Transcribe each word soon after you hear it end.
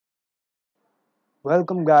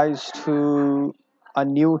Welcome guys to a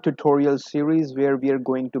new tutorial series where we are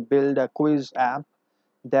going to build a quiz app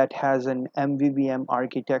that has an MVVM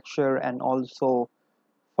architecture and also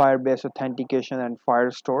Firebase authentication and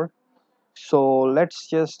Firestore. So let's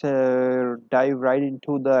just dive right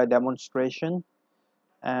into the demonstration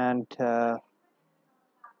and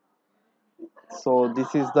so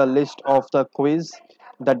this is the list of the quiz,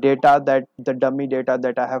 the dummy data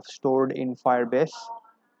that I have stored in Firebase,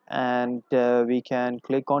 and we can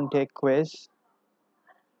click on take quiz,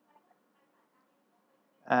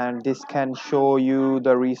 and this can show you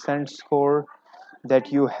the recent score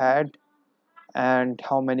that you had and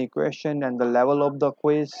how many questions and the level of the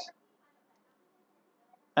quiz.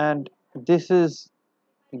 And this is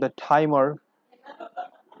the timer,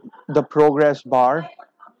 the progress bar.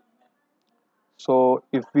 So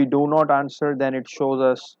if we do not answer, then it shows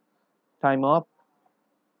us time up.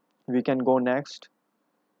 We can go next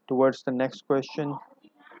towards the next question,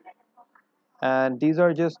 and these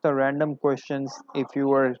are just the random questions. If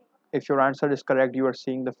your answer is correct, you are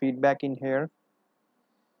seeing the feedback in here,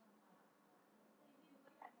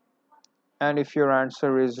 and if your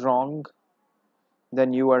answer is wrong,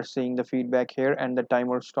 then you are seeing the feedback here and the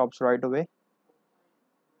timer stops right away.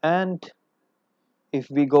 And if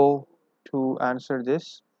we go to answer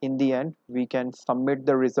this, in the end we can submit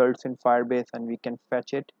the results in Firebase and we can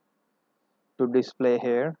fetch it to display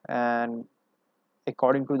here, and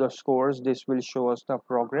according to the scores this will show us the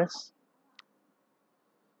progress.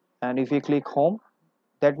 And if we click home,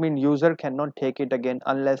 that means user cannot take it again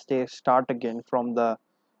unless they start again from the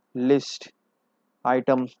list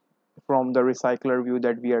item from the recycler view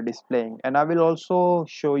that we are displaying. And I will also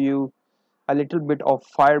show you a little bit of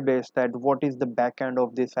Firebase, that what is the backend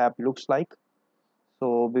of this app looks like.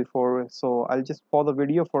 So I'll just pause the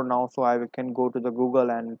video for now so I can go to the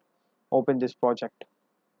Google and open this project.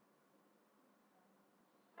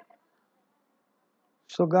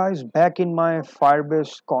 So guys, back in my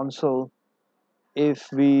Firebase console, if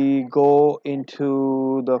we go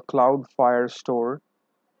into the Cloud Firestore,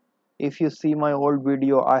 if you see my old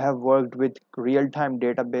video, I have worked with real-time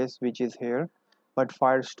database, which is here, but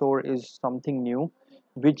Firestore is something new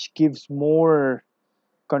which gives more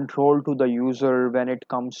control to the user when it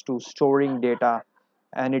comes to storing data,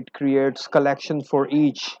 and it creates collections for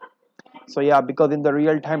each. So yeah, because in the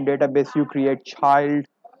real-time database you create child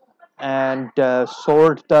and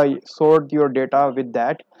sort your data with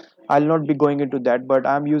that. I'll not be going into that, but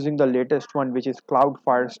I'm using the latest one, which is Cloud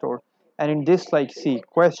Firestore. And in this, like, see,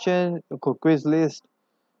 quiz list,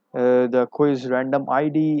 the quiz random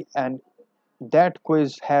ID, and that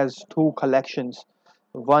quiz has two collections.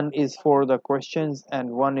 One is for the questions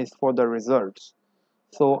and one is for the results.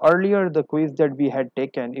 So earlier the quiz that we had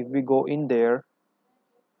taken, if we go in there,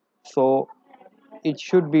 so it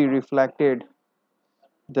should be reflected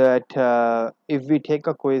that if we take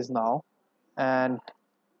a quiz now, and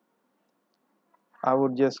I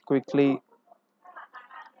would just quickly,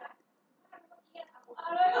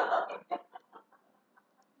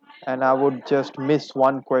 and I would just miss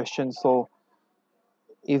one question. So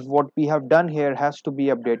if what we have done here has to be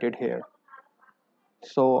updated here,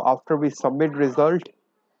 so after we submit result,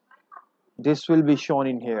 this will be shown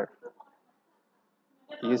in here.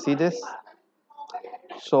 You see this?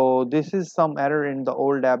 So this is some error in the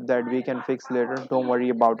old app that we can fix later, don't worry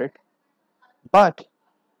about it. But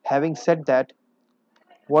having said that,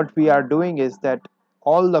 what we are doing is that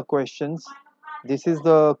all the questions, this is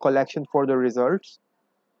the collection for the results,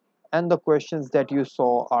 and the questions that you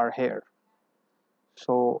saw are here.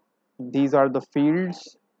 So these are the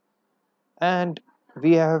fields, and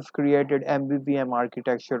we have created MVVM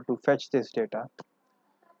architecture to fetch this data.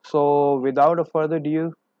 So without a further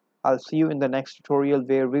ado, I'll see you in the next tutorial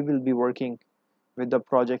where we will be working with the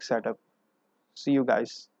project setup. See you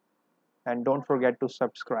guys, and don't forget to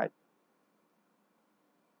subscribe.